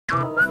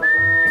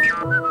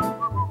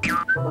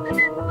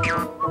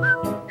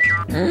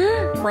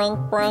Boink,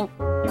 boink.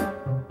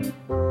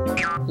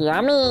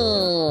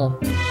 Yummy.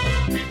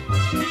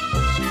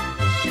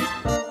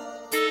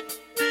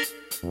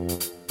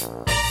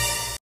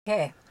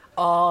 Okay.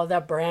 Oh, the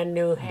brand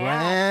new hat.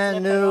 Brand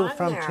Slip it new on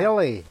from there.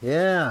 Tilly.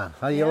 Yeah.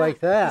 How you Yeah, like You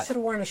that? should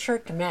have worn a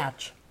shirt to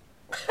match.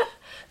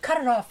 Cut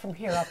it off from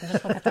here up and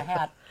just look at the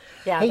hat.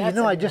 Yeah, Hey, you that's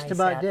know, a I just nice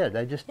about hat. did.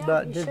 I just Yeah,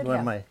 about you did should one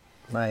of have.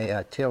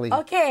 my Tilly.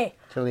 Okay,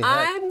 Tilly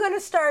hat. I'm going to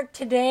start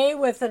today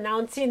with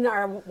announcing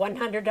our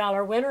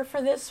 $100 winner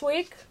for this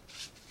week.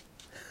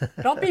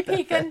 Don't be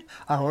peeking.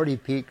 I already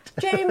peaked.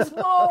 James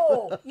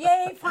Moe!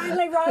 Yay,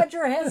 finally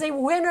Roger has a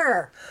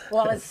winner.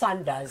 Well, his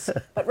son does,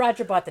 but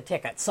Roger bought the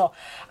tickets. So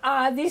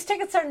these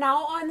tickets are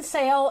now on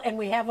sale, and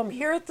we have them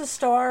here at the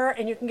store,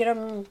 and you can get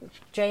them,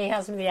 Jay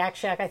has them in the Act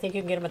Shack. I think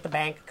you can get them at the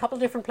bank, a couple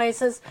different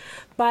places.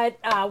 But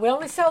we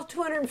only sell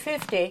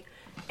 250,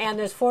 and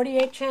there's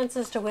 48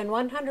 chances to win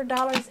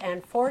 $100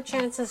 and 4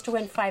 chances to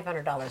win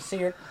 $500. So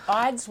your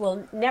odds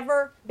will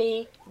never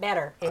be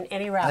better in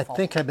any I raffle.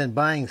 think I've been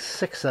buying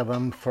 6 of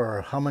them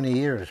for how many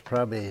years?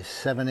 Probably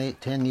 7,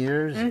 8, 10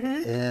 years.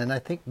 And I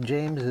think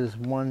James has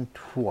won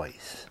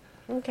twice.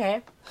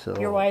 Okay. So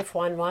Your wife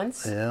won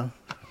once. Yeah.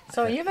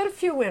 So you've had a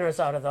few winners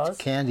out of those.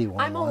 Candy won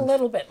I'm a once.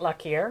 little bit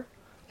luckier.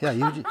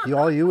 Yeah,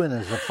 all you win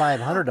is the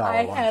 $500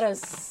 I one. had a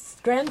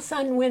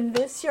grandson win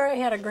this year. I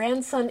had a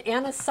grandson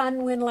and a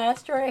son win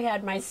last year. I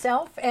had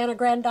myself and a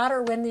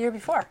granddaughter win the year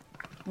before.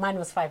 Mine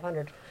was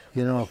 500.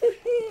 You know,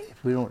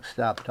 if we don't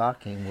stop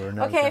talking, we're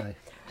not Okay.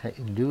 going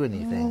to do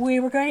anything. We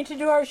were going to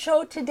do our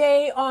show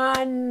today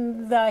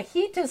on the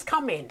heat is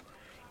coming,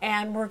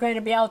 and we're going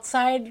to be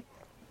outside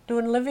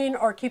doing living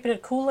or keeping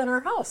it cool in our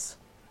house.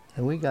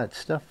 And we got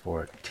stuff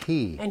for it.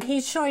 Tea. And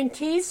he's showing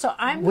tea, so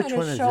I'm Which going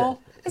one to is show.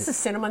 it? This is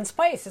cinnamon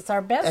spice. It's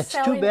our best It's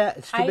selling. too bad.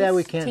 It's too bad we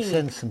iced can't tea.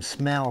 send some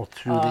smell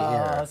through the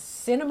air.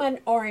 Cinnamon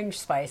orange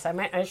spice.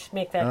 I should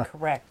make that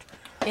correct.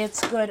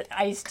 It's good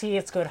iced tea.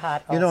 It's good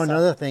hot. You know, also.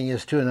 another thing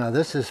is too. Now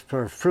this is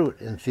for fruit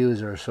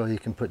infuser, so you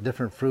can put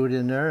different fruit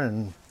in there,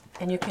 and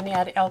And you can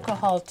add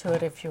alcohol to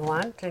it if you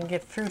want and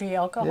get fruity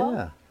alcohol.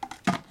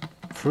 yeah,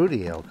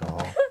 fruity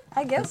alcohol.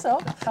 I guess so.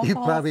 Alcohol You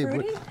probably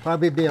fruity? would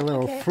probably be a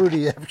little Okay.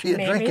 fruity after you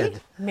drink Maybe.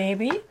 it.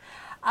 Maybe.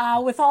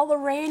 With all the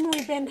rain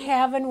we've been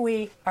having,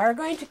 we are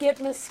going to get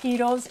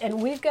mosquitoes,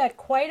 and we've got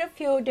quite a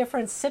few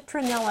different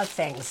citronella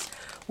things.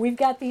 We've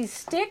got these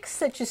sticks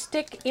that you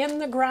stick in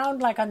the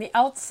ground, like on the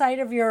outside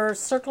of your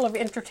circle of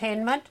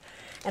entertainment,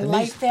 and And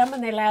light these- them,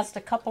 and they last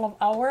a couple of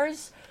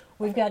hours.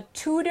 We've got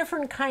 2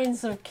 different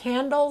kinds of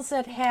candles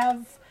that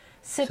have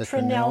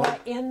citronella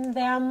in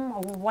them,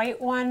 a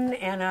white one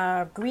and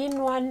a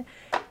green one,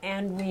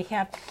 and we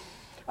have,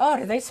 oh,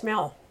 do they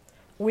smell?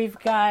 We've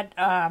got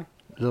a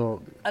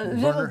little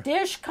burner.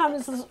 dish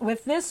comes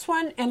with this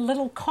one and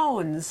little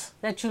cones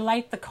that you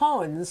light the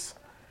cones,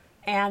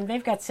 and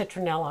they've got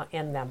citronella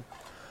in them.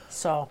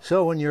 So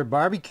So when you're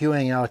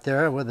barbecuing out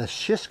there with a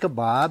shish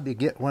kebab, you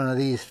get one of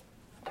these,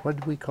 what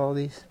do we call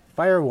these?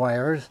 Fire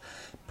wires.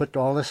 Put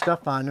all this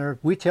stuff on there.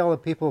 We tell the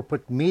people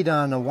put meat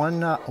on the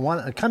one.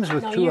 It comes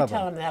with no, 2 you of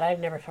tell them. them that. I've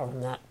never told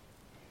them that.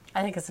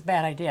 I think it's a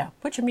bad idea.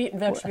 Put your meat and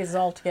vegetables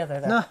all together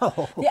there.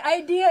 No. The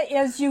idea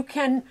is you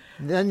can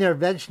Then your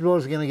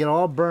vegetables are going to get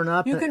all burned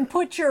up. You can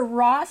put your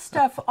raw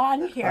stuff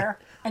on here,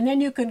 and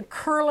then you can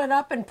curl it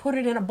up and put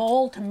it in a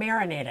bowl to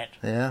marinate it.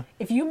 Yeah.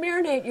 If you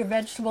marinate your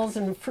vegetables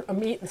and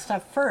meat and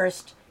stuff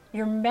first,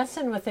 you're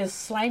messing with this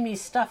slimy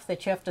stuff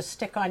that you have to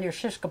stick on your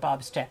shish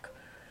kebab stick.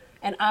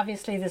 And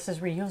obviously this is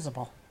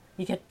reusable.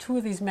 You get 2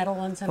 of these metal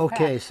ones in a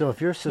Okay, pack. so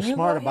if you're so You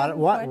smart go about it,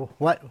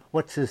 ahead and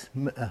what's this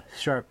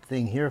sharp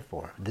thing here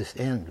for? This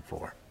end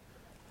for?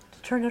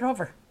 Turn it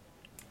over.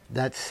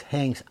 That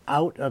hangs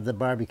out of the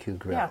barbecue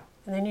grill. Yeah,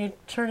 and then you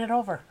turn it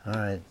over. All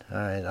right,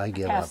 I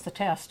give Pass up. the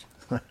test.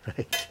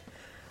 Right.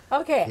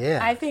 Okay, Yeah.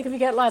 I think if you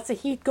get lots of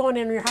heat going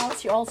in your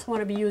house, you also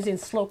want to be using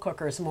slow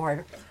cookers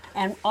more.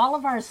 And all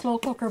of our slow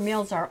cooker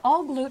meals are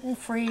all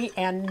gluten-free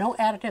and no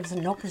additives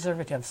and no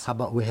preservatives. How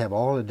about we have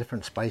all the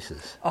different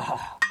spices?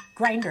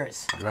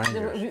 Grinders.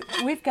 Grinders.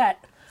 We've got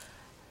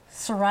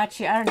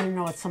sriracha. I don't even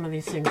know what some of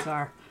these things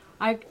are.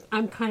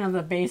 I'm kind of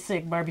the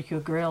basic barbecue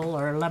grill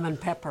or lemon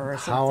pepper or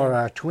something. How are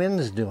our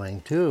twins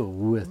doing too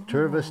with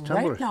Tervis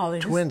tumblers? Right now,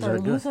 Twins they're are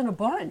doing. losing a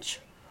bunch.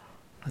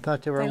 I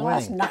thought they were They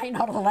lost winning. 9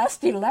 out of the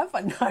last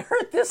 11. I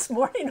heard this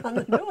morning on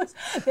the news.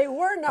 They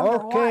were number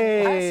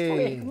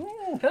Okay. 1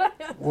 last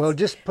week. Well,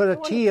 just put a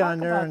wanna T talk on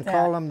there about and that.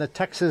 call them the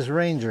Texas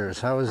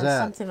Rangers. How is Or that?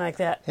 something like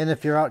that. And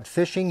if you're out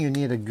fishing, you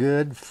need a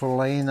good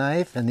fillet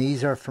knife, and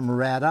these are from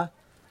Rata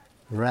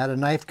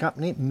Knife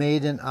Company,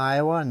 made in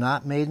Iowa,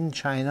 not made in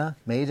China,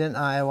 made in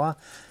Iowa.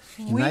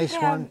 We Nice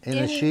have one in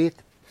a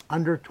sheath,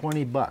 under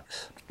 20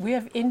 bucks. We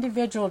have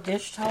individual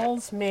dish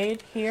towels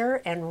made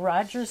here, and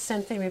Roger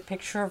sent me a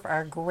picture of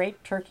our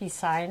great turkey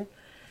sign,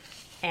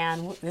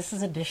 and this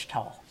is a dish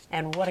towel.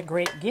 And what a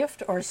great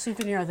gift or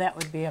souvenir that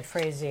would be of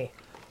Frazee.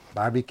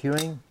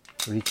 Barbecuing,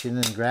 reach in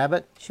and grab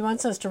it. She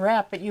wants us to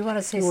wrap, but you want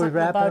to say We something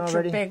wrapping about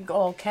your already? big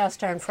old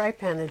cast iron fry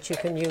pan that you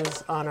can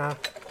use on a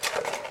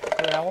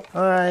grill.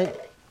 All right.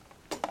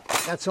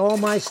 That's all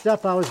my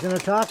stuff I was going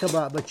to talk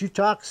about, but you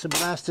talked so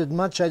blasted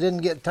much I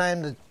didn't get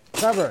time to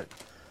cover it.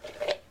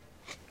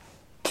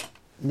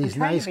 And these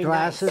Trying nice to be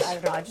glasses. Nice. I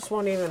don't know. I just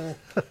won't even.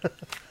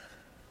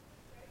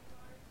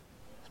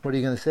 What are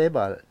you going to say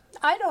about it?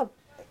 I don't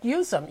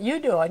use them. You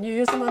do, and you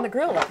use them on the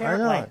grill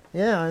apparently. I know it.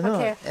 Yeah, I know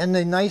Okay. it. And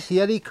the nice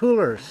Yeti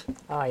coolers.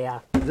 Oh yeah.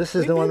 This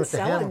is We've the one been with the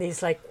selling handle.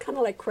 these like kind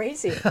of like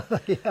crazy.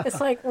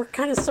 It's like we're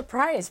kind of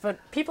surprised, but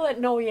people that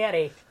know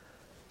Yeti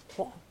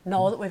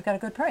know that we've got a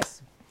good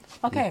price.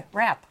 Okay,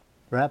 wrap.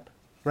 Wrap.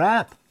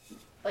 Wrap.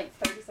 Like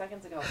 30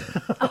 seconds ago.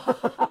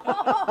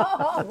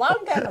 Oh,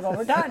 long time ago.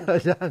 We're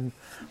done.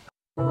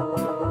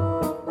 Done.